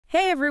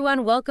Hey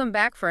everyone, welcome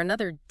back for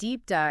another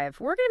deep dive.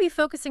 We're going to be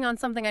focusing on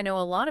something I know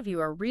a lot of you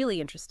are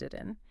really interested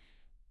in,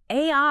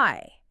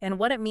 AI, and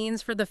what it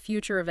means for the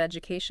future of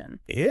education.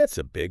 It's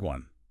a big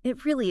one.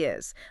 It really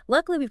is.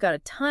 Luckily, we've got a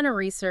ton of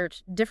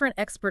research, different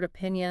expert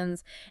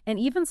opinions, and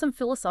even some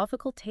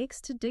philosophical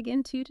takes to dig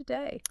into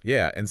today.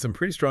 Yeah, and some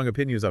pretty strong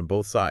opinions on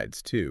both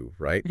sides, too,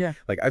 right? Yeah.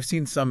 Like, I've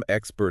seen some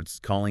experts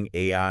calling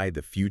AI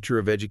the future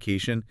of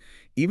education,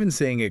 even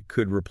saying it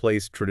could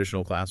replace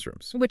traditional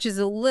classrooms, Which is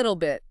a little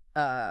bit,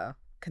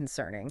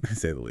 concerning. to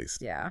say the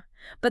least. Yeah.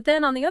 But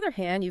then on the other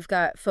hand, you've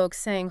got folks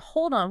saying,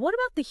 hold on, what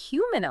about the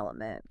human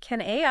element?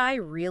 Can AI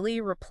really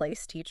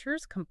replace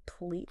teachers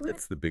completely?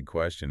 That's the big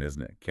question,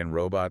 isn't it? Can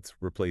robots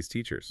replace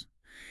teachers?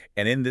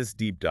 And in this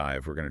deep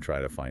dive, we're going to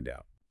try to find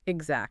out.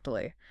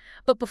 Exactly.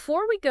 But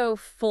before we go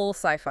full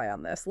sci-fi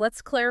on this,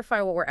 let's clarify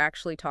what we're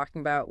actually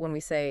talking about when we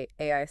say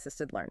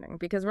AI-assisted learning.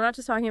 Because we're not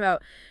just talking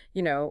about,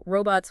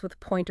 robots with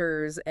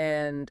pointers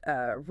and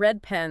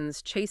red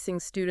pens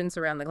chasing students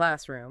around the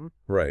classroom.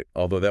 Right,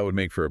 although that would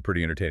make for a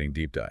pretty entertaining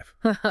deep dive.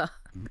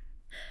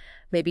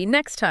 Maybe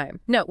next time.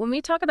 No, when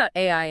we talk about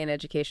AI in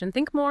education,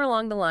 think more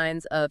along the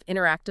lines of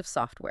interactive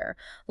software,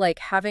 like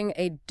having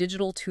a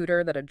digital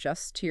tutor that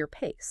adjusts to your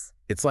pace.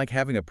 It's like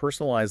having a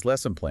personalized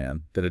lesson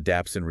plan that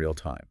adapts in real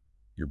time.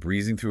 You're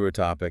breezing through a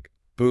topic,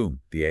 boom,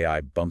 the AI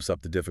bumps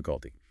up the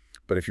difficulty.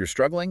 But if you're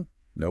struggling,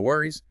 no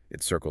worries.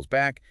 It circles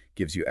back,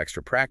 gives you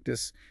extra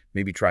practice,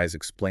 maybe tries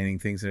explaining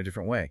things in a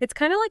different way. It's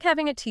kind of like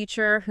having a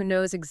teacher who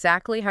knows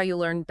exactly how you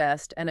learn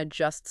best and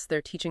adjusts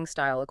their teaching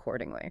style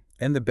accordingly.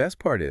 And the best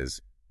part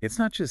is, it's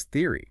not just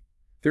theory.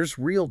 There's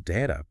real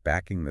data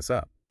backing this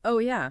up. Oh,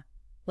 yeah.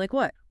 Like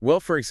what? Well,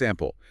 for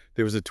example,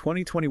 there was a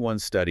 2021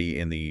 study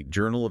in the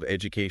Journal of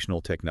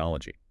Educational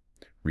Technology.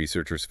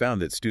 Researchers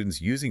found that students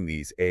using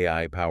these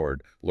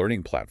AI-powered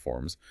learning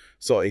platforms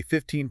saw a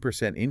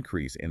 15%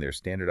 increase in their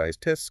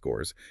standardized test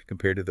scores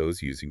compared to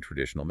those using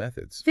traditional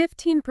methods.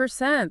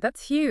 15%.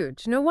 That's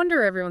huge. No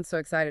wonder everyone's so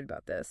excited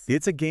about this.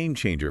 It's a game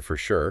changer for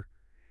sure.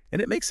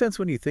 And it makes sense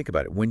when you think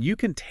about it. When you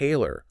can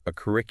tailor a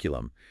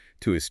curriculum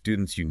to a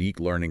student's unique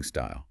learning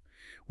style,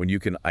 when you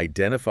can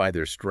identify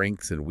their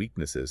strengths and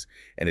weaknesses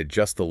and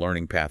adjust the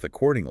learning path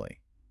accordingly,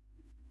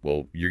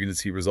 well, you're going to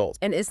see results.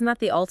 And isn't that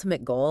the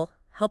ultimate goal?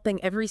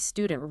 Helping every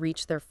student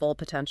reach their full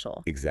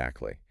potential.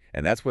 Exactly.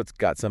 And that's what's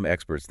got some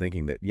experts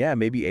thinking that, yeah,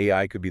 maybe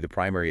AI could be the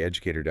primary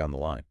educator down the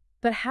line.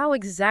 But how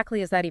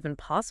exactly is that even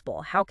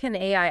possible? How can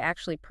AI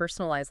actually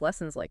personalize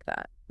lessons like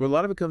that? Well, a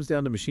lot of it comes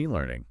down to machine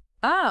learning.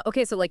 Ah,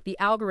 okay, so like the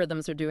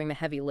algorithms are doing the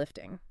heavy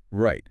lifting.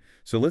 Right.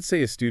 So let's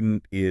say a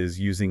student is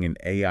using an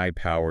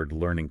AI-powered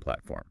learning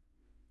platform.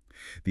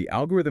 The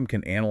algorithm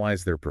can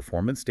analyze their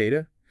performance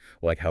data,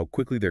 like how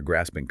quickly they're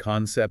grasping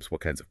concepts, what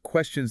kinds of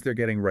questions they're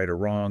getting right or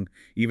wrong,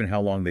 even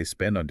how long they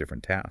spend on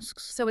different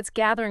tasks. So it's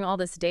gathering all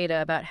this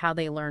data about how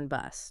they learn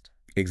best.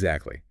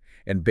 Exactly.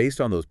 And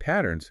based on those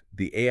patterns,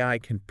 the AI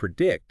can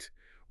predict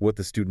what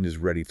the student is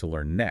ready to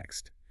learn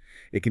next.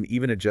 It can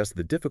even adjust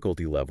the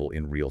difficulty level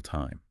in real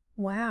time.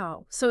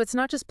 Wow. So it's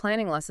not just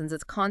planning lessons,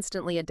 it's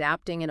constantly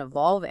adapting and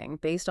evolving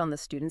based on the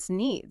student's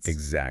needs.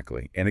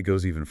 Exactly. And it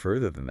goes even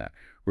further than that.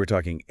 We're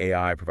talking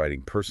AI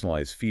providing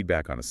personalized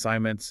feedback on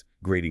assignments,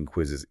 grading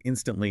quizzes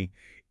instantly,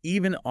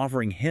 even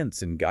offering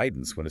hints and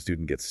guidance when a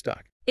student gets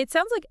stuck. It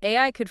sounds like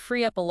AI could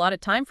free up a lot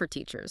of time for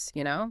teachers,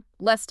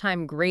 Less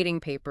time grading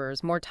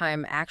papers, more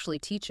time actually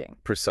teaching.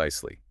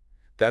 Precisely.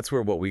 That's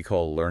where what we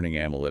call learning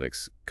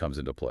analytics comes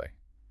into play.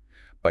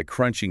 By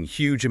crunching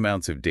huge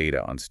amounts of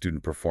data on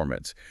student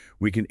performance,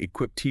 we can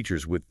equip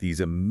teachers with these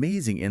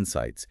amazing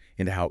insights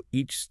into how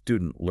each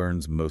student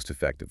learns most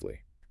effectively.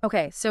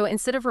 Okay, so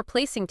instead of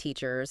replacing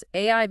teachers,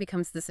 AI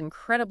becomes this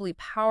incredibly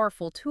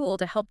powerful tool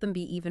to help them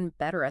be even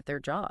better at their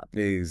job.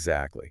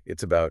 Exactly.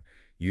 It's about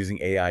using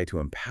AI to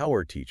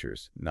empower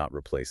teachers, not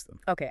replace them.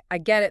 Okay, I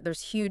get it.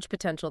 There's huge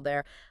potential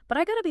there. But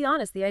I gotta be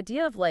honest, the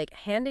idea of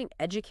handing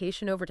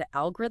education over to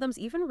algorithms,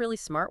 even really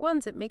smart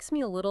ones, it makes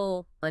me a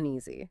little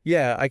uneasy.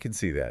 Yeah, I can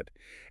see that.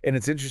 And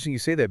it's interesting you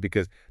say that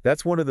because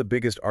that's one of the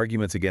biggest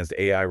arguments against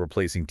AI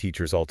replacing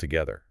teachers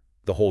altogether,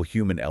 the whole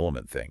human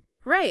element thing.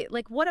 Right,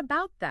 what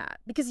about that?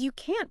 Because you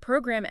can't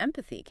program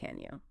empathy, can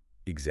you?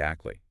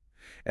 Exactly.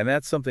 And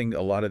that's something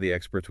a lot of the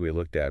experts we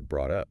looked at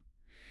brought up.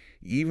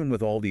 Even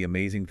with all the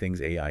amazing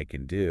things AI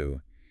can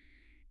do,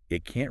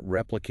 it can't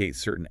replicate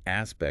certain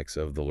aspects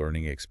of the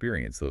learning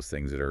experience, those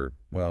things that are,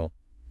 well,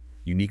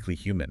 uniquely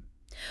human.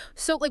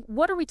 So,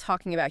 what are we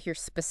talking about here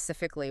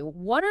specifically?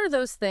 What are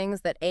those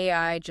things that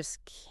AI just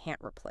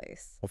can't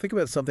replace? Well, think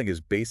about something as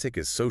basic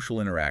as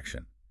social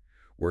interaction.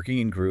 Working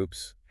in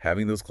groups,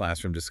 having those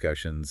classroom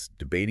discussions,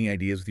 debating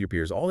ideas with your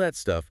peers, all that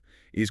stuff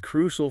is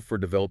crucial for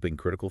developing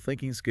critical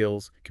thinking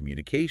skills,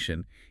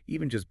 communication,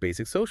 even just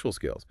basic social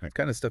skills. That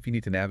kind of stuff you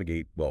need to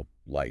navigate, well,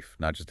 life,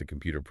 not just a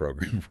computer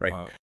program, right?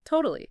 Wow.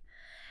 Totally.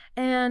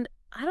 And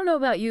I don't know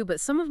about you,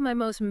 but some of my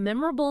most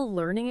memorable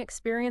learning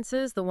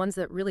experiences, the ones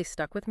that really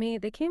stuck with me,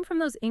 they came from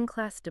those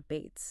in-class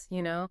debates.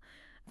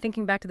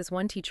 Thinking back to this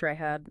one teacher I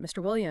had,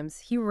 Mr. Williams,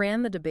 he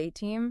ran the debate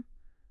team.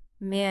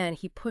 Man,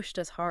 he pushed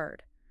us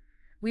hard.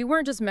 We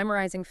weren't just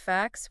memorizing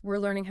facts, we're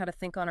learning how to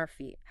think on our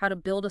feet, how to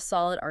build a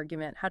solid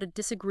argument, how to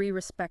disagree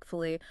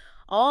respectfully.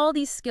 All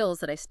these skills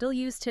that I still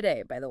use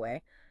today, by the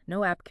way.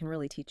 No app can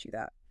really teach you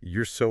that.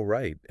 You're so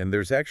right. And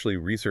there's actually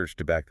research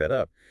to back that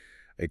up.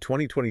 A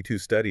 2022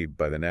 study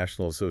by the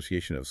National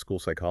Association of School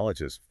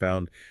Psychologists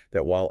found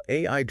that while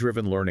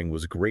AI-driven learning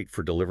was great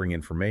for delivering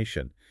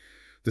information,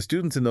 the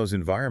students in those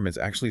environments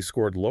actually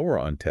scored lower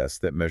on tests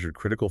that measured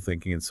critical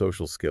thinking and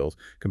social skills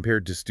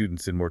compared to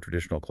students in more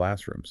traditional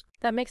classrooms.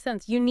 That makes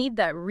sense. You need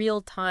that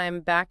real-time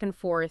back and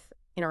forth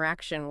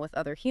interaction with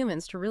other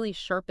humans to really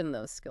sharpen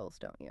those skills,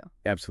 don't you?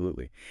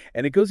 Absolutely.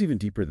 And it goes even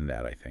deeper than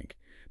that, I think,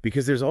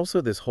 because there's also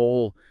this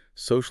whole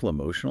social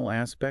emotional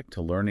aspect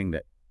to learning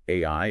that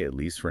AI, at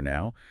least for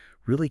now,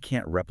 really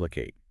can't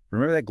replicate.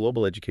 Remember that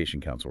Global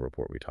Education Council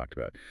report we talked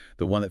about?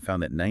 The one that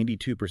found that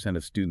 92%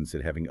 of students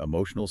said having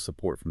emotional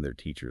support from their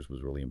teachers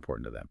was really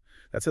important to them.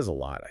 That says a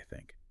lot, I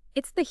think.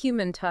 It's the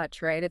human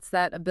touch, right? It's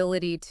that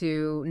ability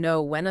to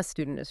know when a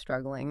student is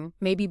struggling,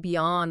 maybe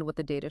beyond what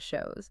the data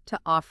shows, to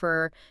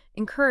offer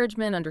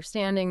encouragement,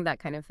 understanding, that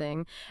kind of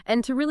thing,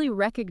 and to really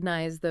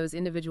recognize those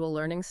individual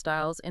learning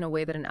styles in a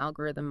way that an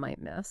algorithm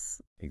might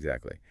miss.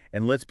 Exactly.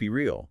 And let's be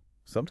real.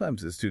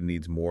 Sometimes the student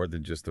needs more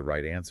than just the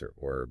right answer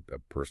or a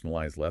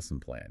personalized lesson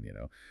plan.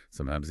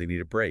 Sometimes they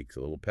need a break, a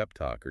little pep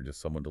talk, or just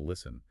someone to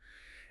listen.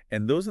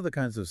 And those are the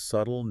kinds of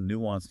subtle,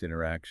 nuanced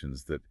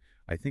interactions that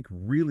I think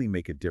really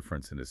make a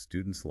difference in a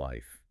student's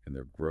life and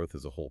their growth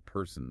as a whole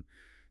person,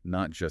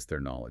 not just their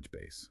knowledge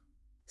base.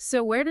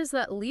 So where does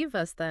that leave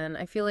us then?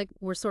 I feel like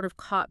we're sort of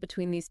caught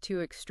between these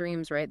two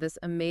extremes, right? This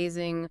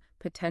amazing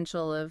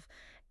potential of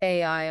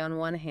AI on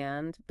one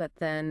hand, but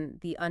then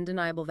the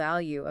undeniable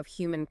value of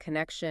human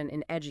connection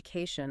in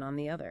education on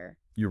the other.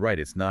 You're right,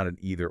 it's not an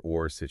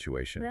either-or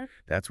situation. Yeah.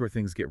 That's where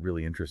things get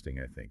really interesting,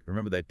 I think.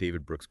 Remember that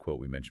David Brooks quote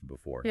we mentioned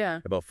before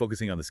Yeah. about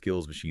focusing on the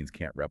skills machines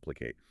can't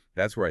replicate?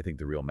 That's where I think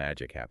the real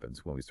magic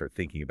happens, when we start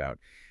thinking about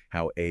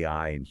how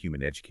AI and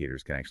human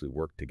educators can actually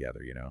work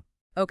together.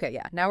 Okay,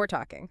 yeah, now we're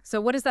talking.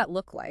 So what does that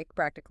look like,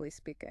 practically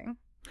speaking?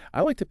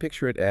 I like to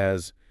picture it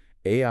as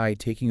AI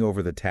taking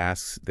over the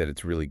tasks that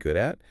it's really good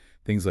at,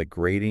 things like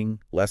grading,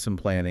 lesson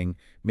planning,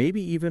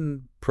 maybe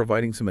even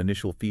providing some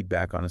initial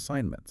feedback on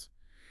assignments.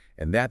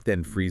 And that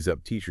then frees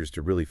up teachers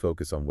to really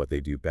focus on what they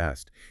do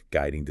best,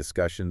 guiding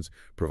discussions,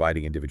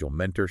 providing individual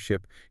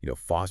mentorship,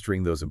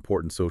 fostering those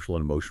important social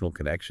and emotional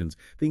connections,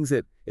 things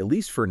that, at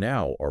least for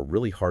now, are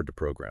really hard to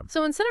program.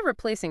 So instead of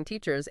replacing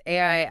teachers,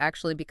 AI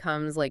actually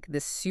becomes like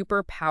this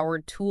super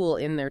powered tool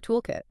in their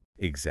toolkit.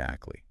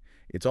 Exactly.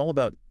 It's all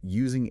about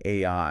using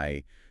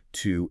AI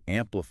to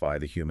amplify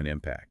the human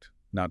impact,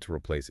 not to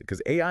replace it.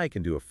 Because AI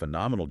can do a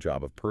phenomenal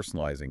job of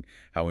personalizing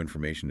how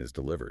information is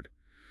delivered.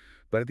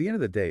 But at the end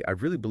of the day, I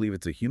really believe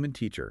it's a human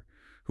teacher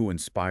who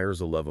inspires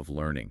a love of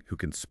learning, who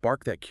can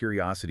spark that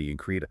curiosity and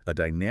create a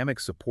dynamic,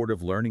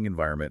 supportive learning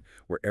environment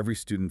where every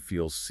student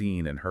feels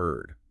seen and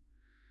heard.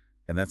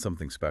 And that's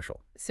something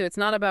special. So it's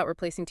not about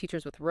replacing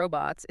teachers with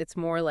robots. It's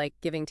more like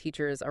giving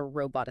teachers a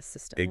robot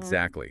assistant.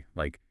 Exactly.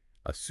 Like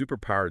a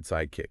super-powered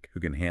sidekick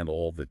who can handle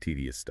all the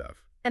tedious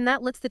stuff. And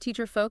that lets the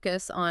teacher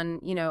focus on,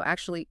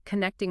 actually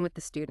connecting with the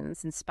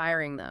students,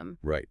 inspiring them.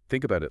 Right.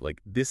 Think about it. Like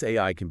this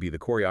AI can be the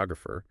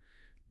choreographer,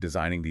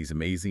 designing these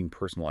amazing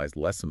personalized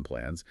lesson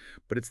plans,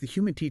 but it's the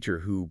human teacher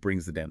who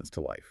brings the dance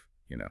to life.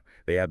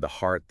 They add the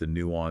heart, the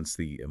nuance,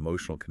 the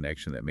emotional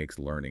connection that makes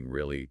learning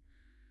really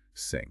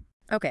sing.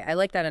 Okay, I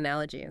like that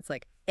analogy. It's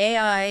like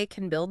AI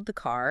can build the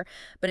car,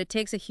 but it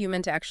takes a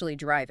human to actually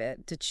drive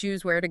it, to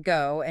choose where to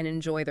go and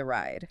enjoy the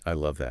ride. I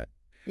love that.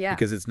 Yeah.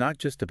 Because it's not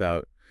just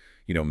about,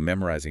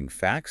 memorizing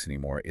facts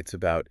anymore. It's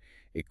about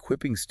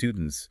equipping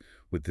students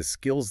with the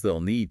skills they'll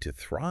need to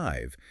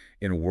thrive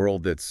in a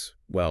world that's,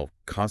 well,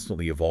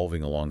 constantly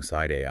evolving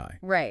alongside AI.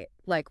 Right.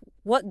 Like,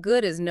 what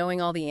good is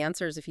knowing all the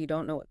answers if you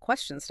don't know what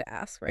questions to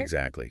ask, right?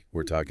 Exactly.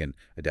 We're talking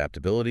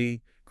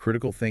adaptability,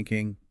 critical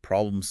thinking,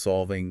 problem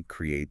solving,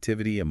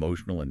 creativity,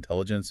 emotional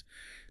intelligence.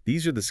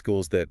 These are the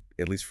skills that,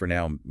 at least for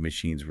now,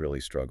 machines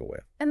really struggle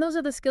with. And those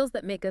are the skills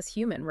that make us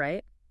human,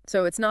 right?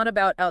 So it's not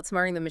about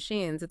outsmarting the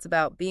machines. It's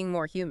about being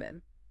more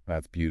human.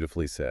 That's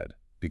beautifully said,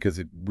 because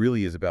it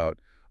really is about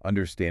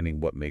understanding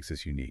what makes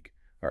us unique,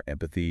 our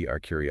empathy, our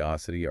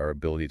curiosity, our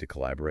ability to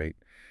collaborate,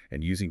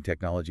 and using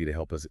technology to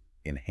help us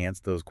enhance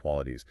those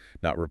qualities,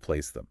 not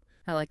replace them.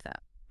 I like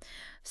that.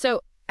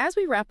 So as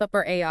we wrap up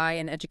our AI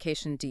and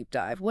education deep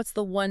dive, what's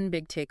the one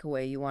big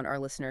takeaway you want our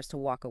listeners to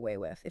walk away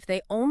with? If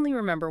they only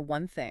remember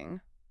one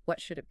thing,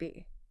 what should it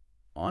be?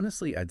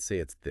 Honestly, I'd say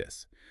it's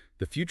this.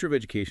 The future of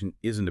education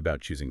isn't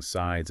about choosing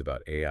sides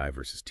about AI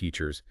versus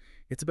teachers.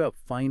 It's about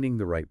finding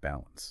the right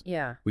balance.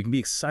 Yeah. We can be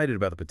excited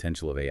about the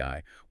potential of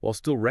AI while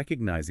still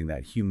recognizing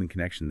that human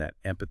connection, that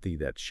empathy,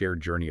 that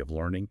shared journey of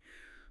learning.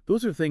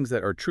 Those are things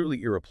that are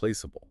truly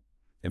irreplaceable.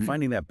 And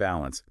finding that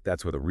balance,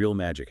 that's where the real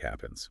magic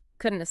happens.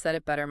 Couldn't have said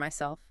it better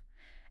myself.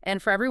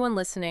 And for everyone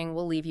listening,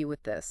 we'll leave you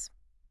with this.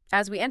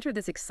 As we enter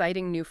this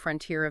exciting new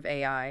frontier of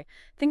AI,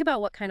 think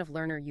about what kind of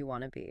learner you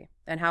want to be,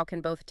 and how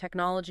can both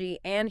technology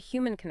and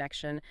human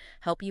connection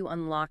help you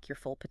unlock your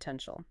full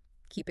potential.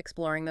 Keep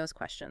exploring those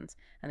questions.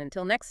 And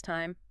until next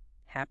time,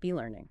 happy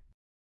learning.